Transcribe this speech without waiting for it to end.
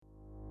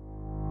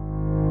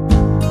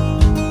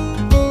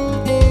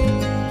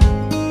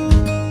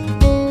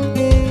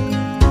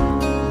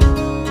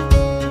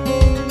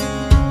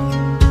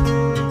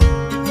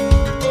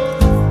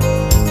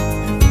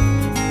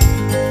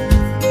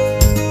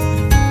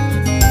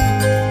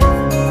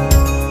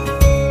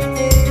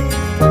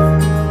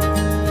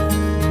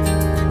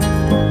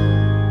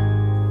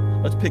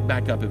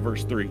up at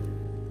verse 3.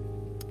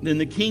 Then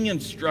the king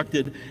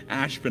instructed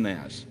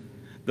Ashpenaz,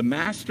 the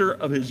master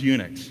of his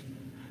eunuchs,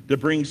 to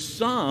bring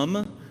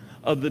some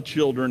of the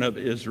children of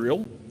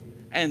Israel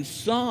and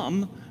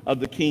some of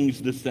the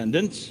king's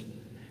descendants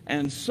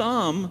and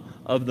some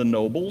of the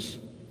nobles,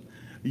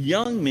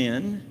 young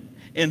men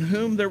in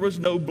whom there was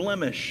no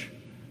blemish,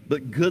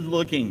 but good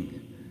looking,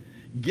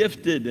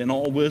 gifted in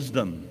all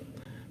wisdom,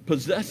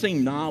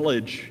 possessing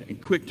knowledge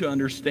and quick to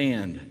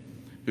understand,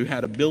 who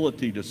had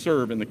ability to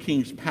serve in the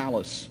king's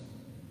palace,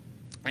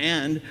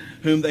 and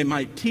whom they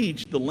might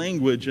teach the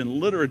language and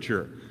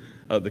literature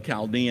of the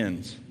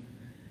Chaldeans.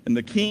 And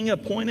the king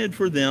appointed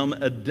for them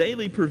a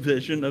daily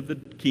provision of the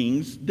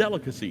king's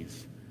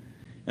delicacies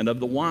and of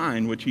the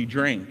wine which he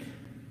drank,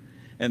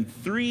 and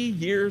 3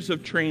 years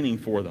of training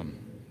for them,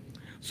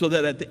 so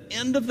that at the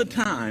end of the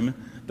time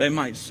they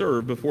might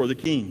serve before the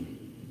king.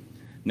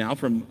 Now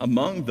from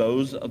among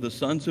those of the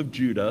sons of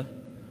Judah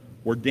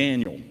were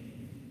Daniel,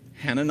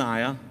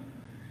 Hananiah,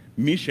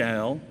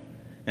 Mishael,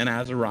 and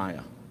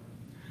Azariah.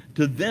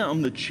 To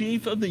them the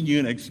chief of the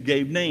eunuchs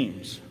gave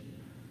names.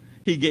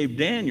 He gave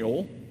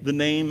Daniel the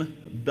name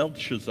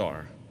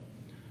Belshazzar,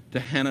 to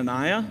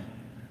Hananiah,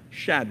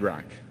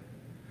 Shadrach,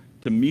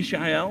 to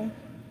Mishael,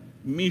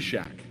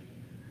 Meshach,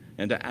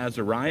 and to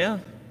Azariah,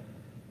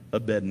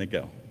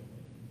 Abednego.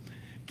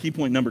 Key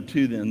point number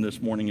 2 then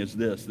this morning is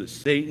this, that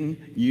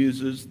Satan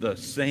uses the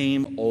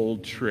same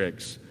old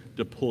tricks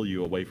to pull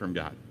you away from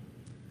God.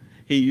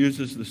 He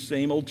uses the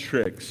same old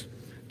tricks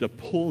to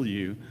pull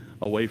you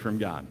away from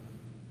God.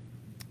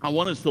 I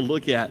want us to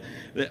look at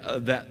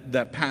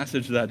that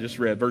passage that I just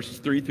read, verses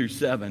 3 through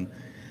 7,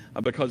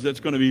 because it's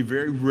going to be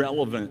very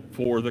relevant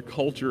for the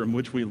culture in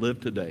which we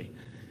live today.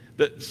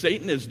 That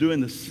Satan is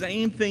doing the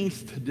same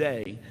things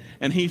today,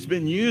 and he's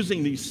been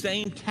using these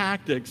same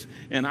tactics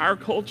in our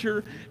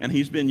culture, and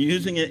he's been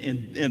using it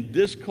in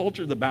this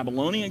culture, the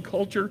Babylonian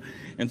culture,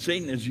 and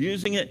Satan is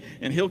using it,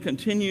 and he'll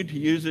continue to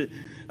use it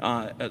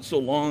so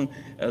long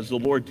as the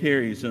Lord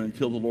tarries and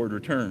until the Lord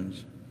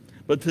returns.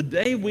 But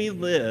today we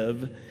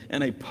live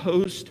in a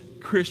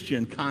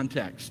post-Christian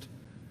context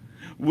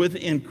with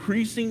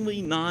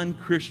increasingly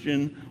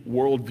non-Christian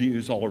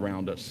worldviews all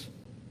around us.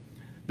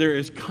 There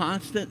is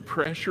constant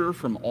pressure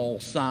from all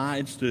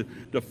sides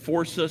to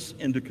force us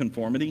into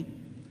conformity.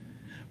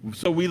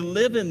 So we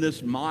live in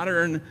this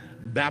modern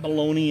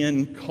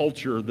Babylonian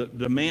culture that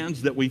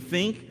demands that we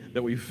think,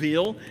 that we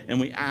feel, and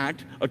we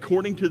act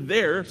according to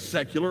their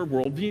secular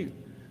worldview.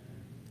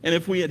 And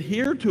if we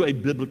adhere to a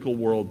biblical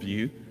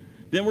worldview,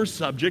 then we're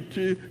subject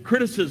to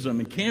criticism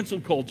and cancel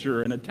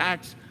culture and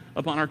attacks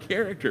upon our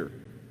character.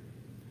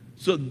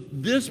 So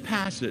this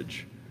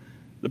passage,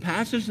 the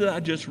passage that I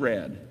just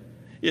read,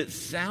 it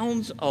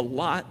sounds a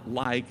lot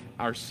like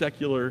our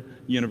secular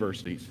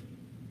universities.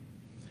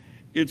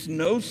 It's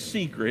no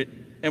secret,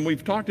 and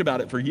we've talked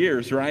about it for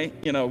years, right?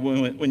 You know,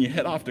 when you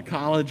head off to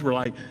college, we're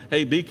like,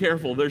 hey, be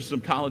careful. There's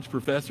some college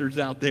professors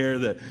out there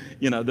that,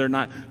 you know, they're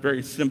not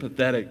very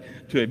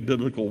sympathetic to a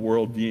biblical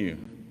worldview.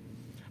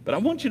 But I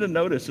want you to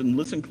notice and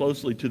listen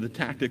closely to the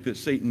tactic that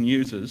Satan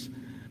uses,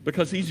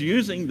 because he's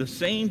using the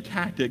same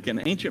tactic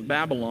in ancient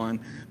Babylon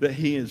that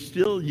he is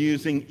still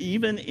using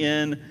even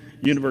in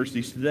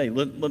universities today.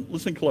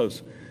 Listen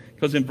close,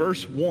 because in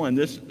verse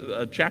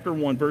 1, chapter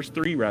 1, verse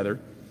 3 rather,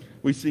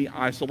 we see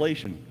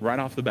isolation right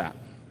off the bat.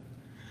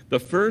 The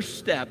first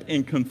step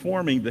in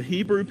conforming the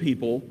Hebrew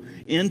people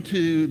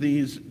into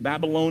these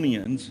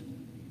Babylonians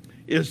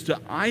is to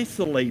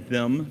isolate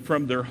them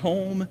from their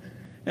home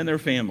and their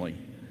family.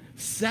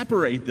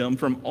 Separate them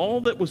from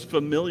all that was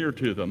familiar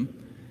to them,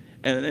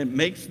 and it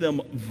makes them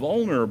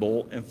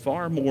vulnerable and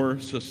far more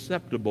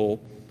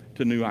susceptible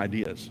to new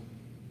ideas.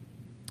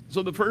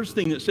 So the first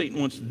thing that Satan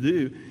wants to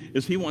do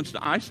is he wants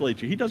to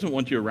isolate you. He doesn't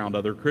want you around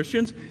other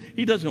Christians.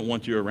 He doesn't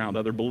want you around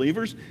other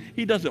believers.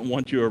 He doesn't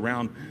want you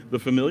around the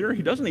familiar.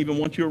 He doesn't even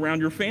want you around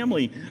your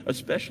family,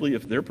 especially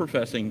if they're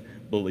professing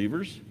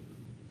believers.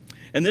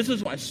 And this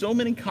is why so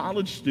many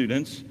college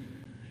students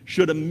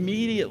should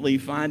immediately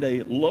find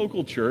a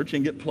local church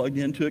and get plugged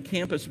into a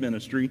campus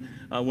ministry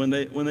when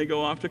they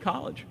go off to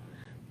college,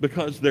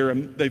 because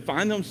they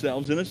find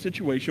themselves in a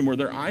situation where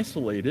they're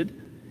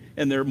isolated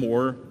and they're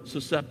more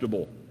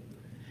susceptible.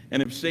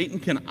 And if Satan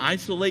can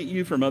isolate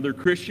you from other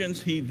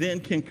Christians, he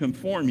then can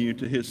conform you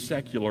to his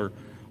secular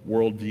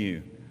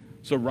worldview.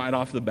 So right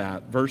off the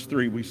bat, verse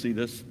 3, we see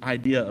this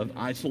idea of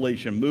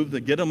isolation.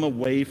 Get them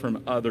away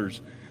from others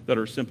that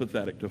are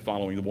sympathetic to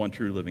following the one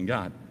true living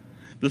God.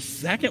 The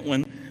second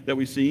one that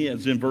we see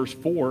is in verse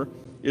 4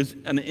 is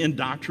an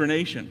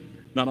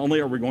indoctrination. Not only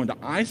are we going to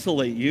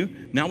isolate you,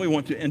 now we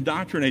want to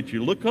indoctrinate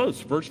you. Look close,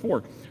 verse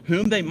 4.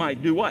 Whom they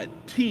might do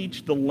what?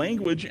 Teach the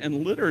language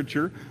and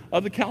literature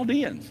of the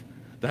Chaldeans.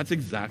 That's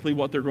exactly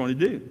what they're going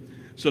to do.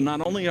 So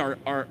not only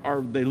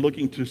are they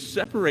looking to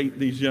separate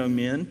these young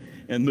men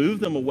and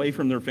move them away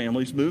from their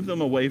families, move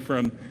them away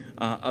from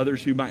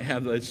others who might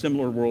have a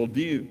similar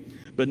worldview,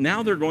 but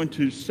now they're going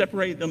to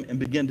separate them and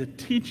begin to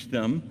teach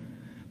them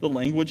the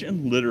language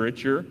and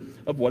literature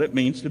of what it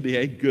means to be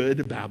a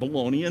good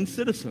Babylonian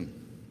citizen.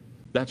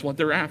 That's what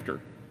they're after.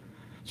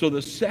 So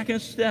the second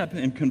step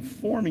in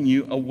conforming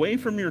you away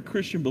from your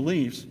Christian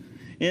beliefs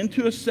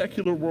into a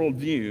secular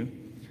worldview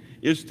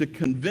is to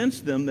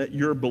convince them that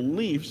your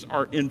beliefs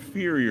are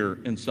inferior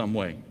in some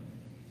way.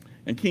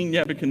 And King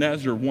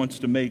Nebuchadnezzar wants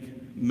to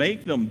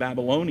make them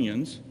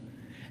Babylonians,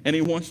 and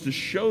he wants to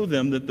show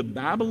them that the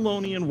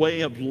Babylonian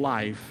way of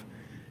life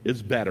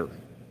is better.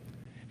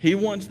 He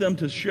wants them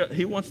to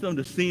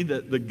see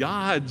that the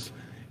gods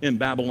in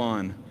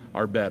Babylon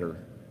are better.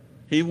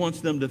 He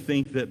wants them to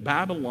think that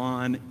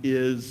Babylon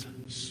is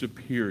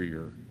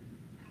superior.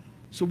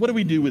 So what do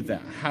we do with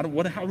that? How do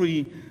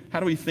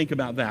we think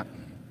about that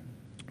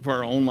for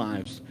our own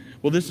lives?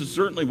 Well, this is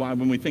certainly why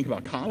when we think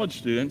about college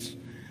students,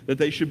 that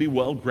they should be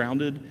well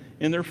grounded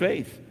in their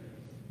faith,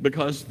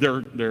 because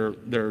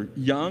they're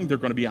young, they're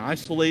going to be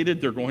isolated,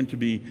 they're going to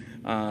be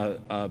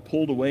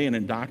pulled away and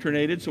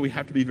indoctrinated. So we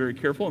have to be very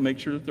careful and make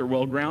sure that they're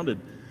well grounded.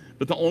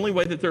 But the only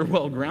way that they're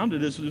well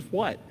grounded is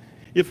what?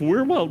 If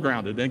we're well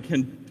grounded and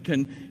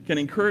can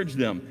encourage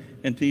them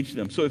and teach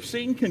them. So if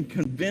Satan can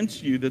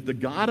convince you that the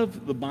God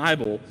of the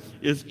Bible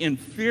is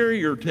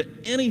inferior to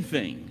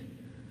anything,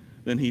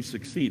 then he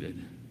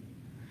succeeded.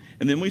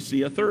 And then we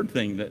see a third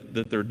thing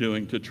that they're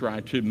doing to try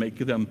to make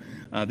them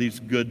these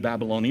good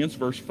Babylonians.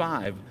 Verse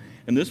 5,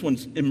 and this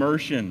one's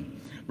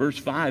immersion. Verse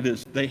 5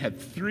 is they had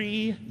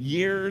 3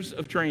 years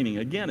of training.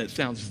 Again, it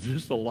sounds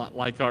just a lot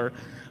like our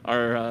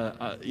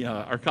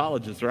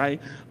colleges,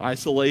 right?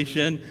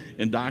 Isolation,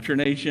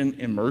 indoctrination,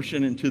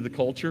 immersion into the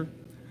culture.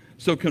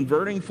 So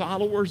converting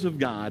followers of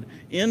God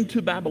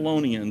into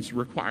Babylonians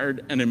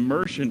required an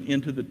immersion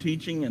into the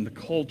teaching and the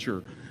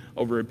culture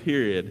over a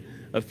period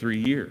of 3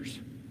 years.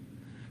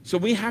 So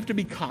we have to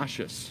be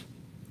cautious,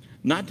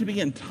 not to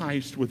be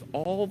enticed with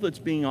all that's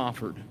being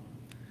offered.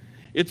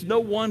 It's no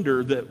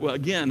wonder that, well,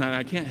 again,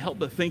 I can't help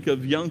but think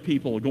of young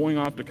people going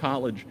off to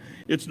college.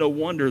 It's no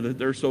wonder that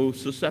they're so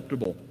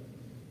susceptible,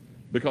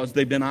 because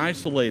they've been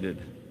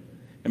isolated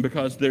and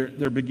because they're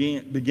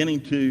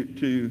beginning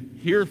to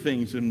hear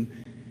things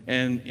and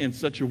in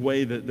such a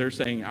way that they're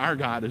saying, our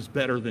God is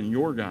better than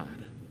your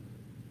God.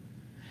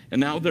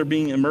 And now they're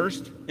being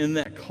immersed in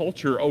that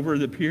culture over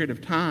the period of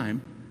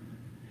time.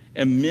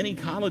 And many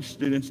college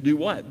students do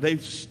what? They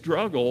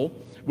struggle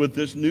with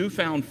this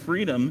newfound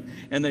freedom,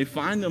 and they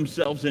find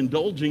themselves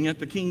indulging at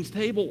the king's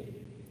table.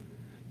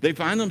 They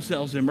find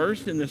themselves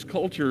immersed in this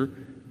culture,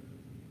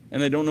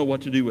 and they don't know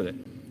what to do with it.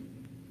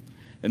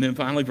 And then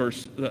finally,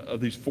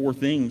 these 4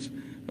 things,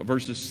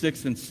 verses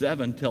 6 and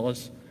 7 tell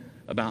us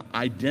about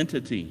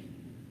identity.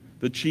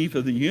 The chief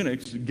of the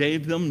eunuchs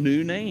gave them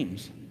new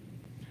names.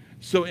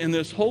 So in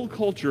this whole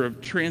culture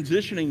of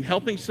transitioning,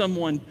 helping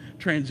someone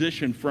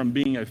transition from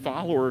being a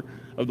follower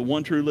of the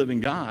one true living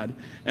God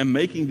and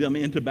making them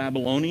into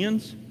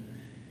Babylonians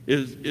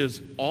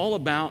is all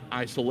about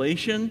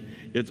isolation.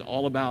 It's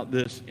all about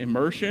this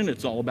immersion.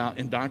 It's all about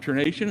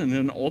indoctrination, and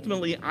then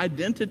ultimately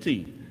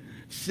identity.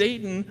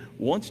 Satan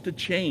wants to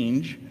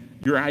change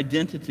your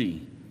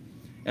identity,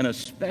 and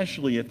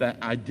especially if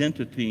that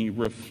identity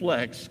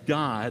reflects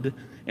God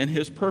and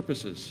his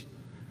purposes.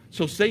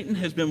 So Satan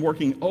has been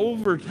working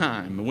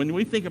overtime. When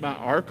we think about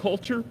our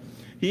culture,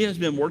 he has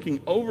been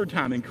working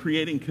overtime in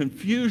creating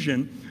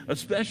confusion,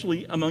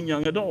 especially among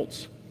young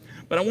adults.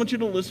 But I want you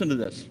to listen to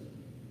this.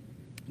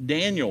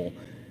 Daniel,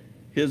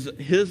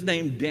 his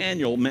name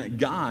Daniel meant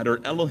God,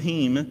 or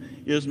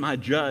Elohim is my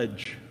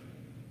judge.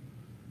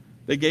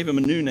 They gave him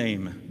a new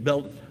name,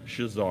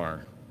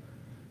 Belshazzar.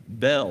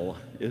 Bel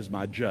is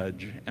my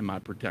judge and my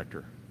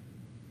protector.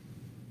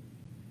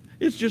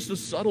 It's just a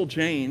subtle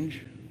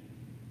change.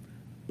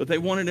 But they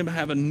wanted him to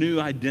have a new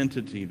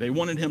identity. They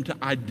wanted him to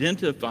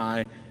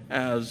identify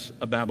as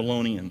a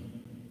Babylonian.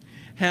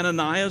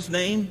 Hananiah's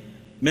name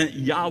meant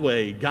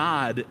Yahweh,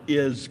 God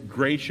is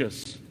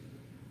gracious.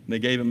 They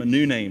gave him a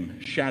new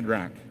name,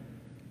 Shadrach,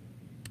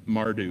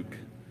 Marduk.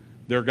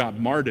 Their God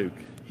Marduk,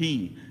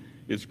 he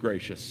is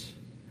gracious.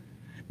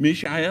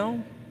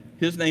 Mishael,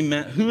 his name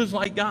meant who is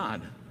like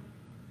God.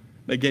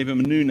 They gave him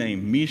a new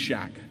name,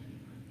 Meshach,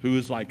 who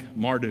is like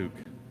Marduk.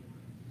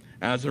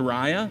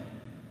 Azariah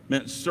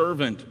meant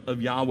servant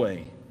of Yahweh,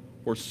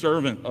 or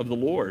servant of the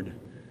Lord.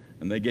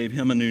 And they gave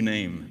him a new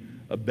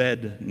name,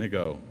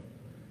 Abednego,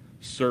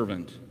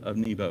 servant of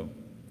Nebo.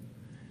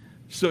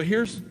 So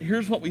here's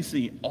what we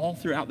see all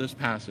throughout this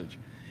passage,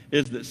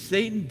 is that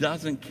Satan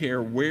doesn't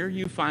care where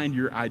you find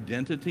your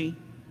identity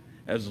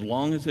as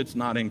long as it's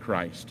not in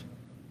Christ.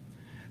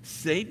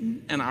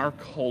 Satan and our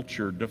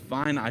culture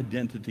define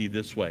identity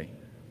this way: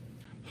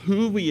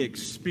 who we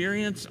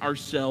experience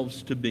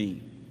ourselves to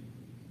be.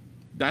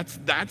 That's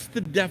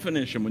the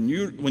definition. When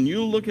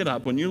you look it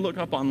up, when you look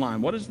up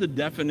online, what is the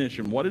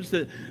definition? What is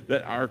it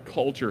that our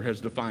culture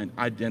has defined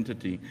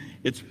identity?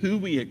 It's who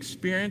we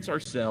experience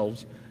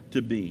ourselves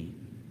to be.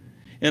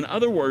 In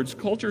other words,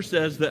 culture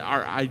says that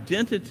our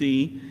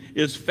identity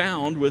is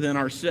found within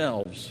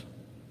ourselves,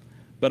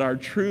 but our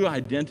true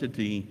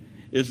identity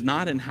is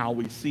not in how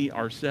we see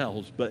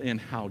ourselves, but in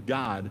how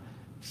God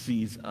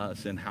sees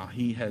us and how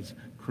he has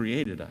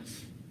created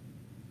us.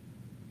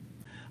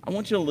 I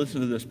want you to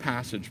listen to this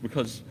passage,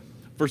 because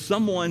for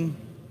someone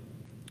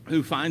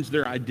who finds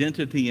their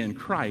identity in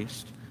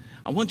Christ,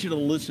 I want you to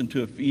listen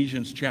to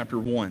Ephesians chapter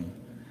 1.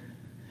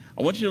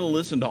 I want you to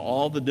listen to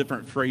all the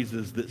different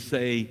phrases that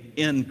say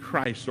in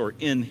Christ or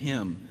in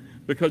him,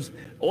 because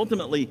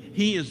ultimately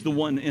he is the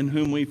one in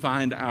whom we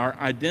find our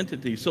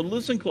identity. So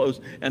listen close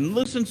and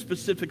listen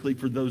specifically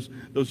for those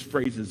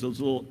phrases, those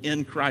little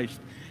in Christ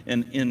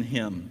and in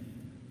him.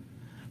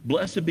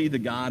 Blessed be the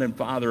God and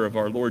Father of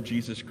our Lord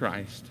Jesus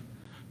Christ,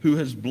 who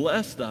has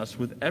blessed us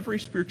with every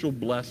spiritual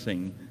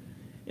blessing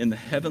in the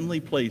heavenly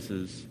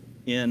places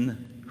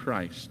in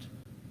Christ,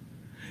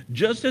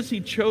 just as he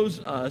chose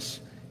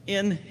us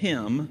in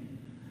him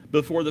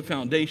before the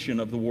foundation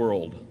of the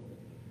world,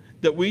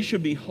 that we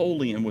should be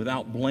holy and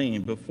without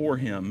blame before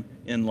him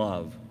in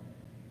love,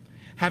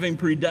 having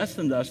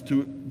predestined us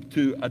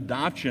to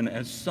adoption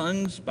as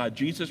sons by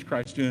Jesus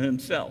Christ to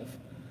himself,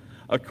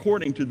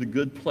 according to the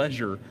good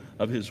pleasure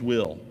of his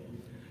will,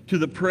 to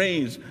the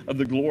praise of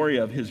the glory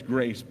of his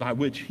grace, by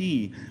which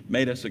he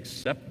made us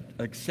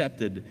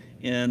accepted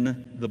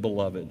in the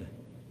beloved.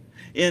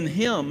 In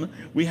him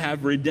we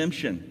have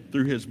redemption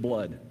through his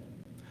blood,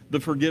 the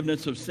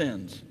forgiveness of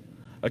sins,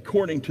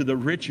 according to the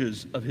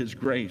riches of his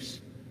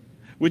grace,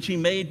 which he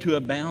made to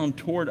abound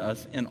toward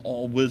us in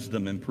all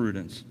wisdom and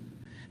prudence,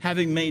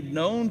 having made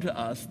known to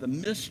us the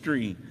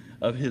mystery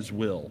of his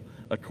will,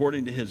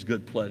 according to his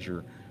good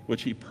pleasure,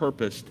 which he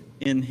purposed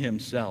in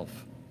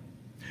himself,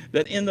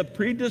 that in the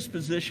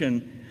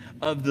predisposition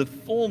of the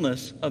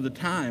fullness of the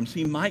times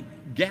he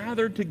might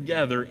gather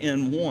together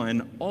in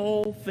one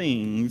all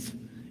things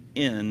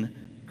in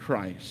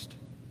Christ,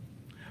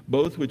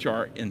 both which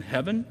are in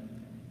heaven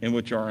and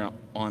which are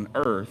on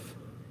earth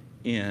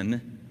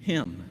in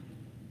him.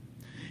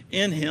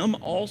 In him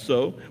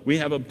also we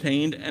have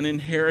obtained an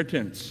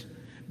inheritance,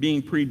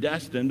 being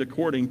predestined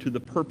according to the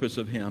purpose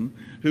of him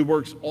who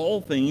works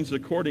all things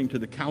according to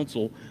the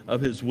counsel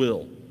of his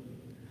will,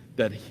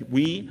 that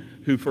we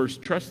who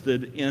first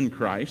trusted in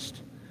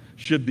Christ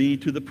should be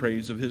to the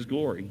praise of his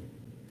glory.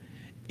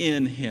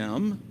 In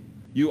him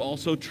you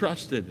also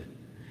trusted,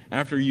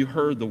 after you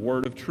heard the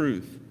word of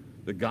truth,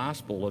 the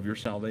gospel of your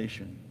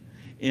salvation,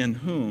 in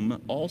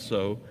whom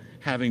also,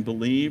 having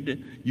believed,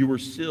 you were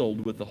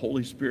sealed with the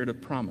Holy Spirit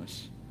of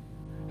promise,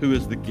 who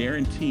is the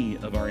guarantee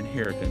of our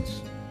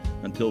inheritance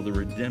until the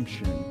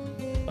redemption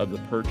of the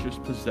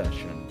purchased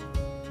possession,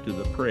 to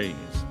the praise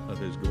of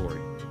his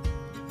glory.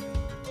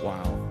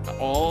 Wow.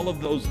 All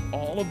of those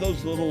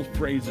little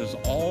phrases,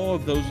 all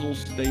of those little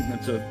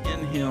statements of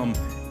in him,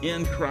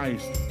 in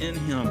Christ, in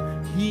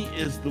him, he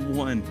is the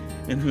one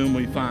in whom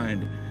we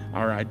find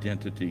our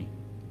identity.